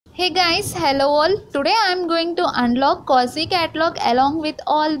Hey guys, hello all. Today I am going to unlock Cozy Catalog along with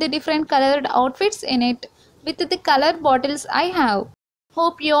all the different colored outfits in it with the color bottles I have.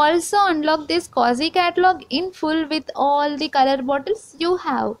 Hope you also unlock this Cozy Catalog in full with all the color bottles you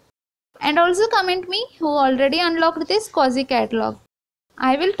have. And also comment me who already unlocked this Cozy Catalog.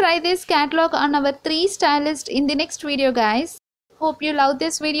 I will try this catalog on our 3 stylist in the next video guys. Hope you love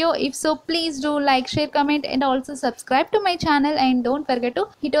this video. If so, please do like, share, comment and also subscribe to my channel, and don't forget to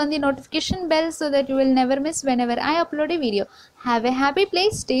hit on the notification bell so that you will never miss whenever I upload a video. Have a happy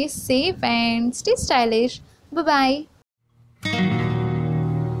play, stay safe and stay stylish. Bye bye.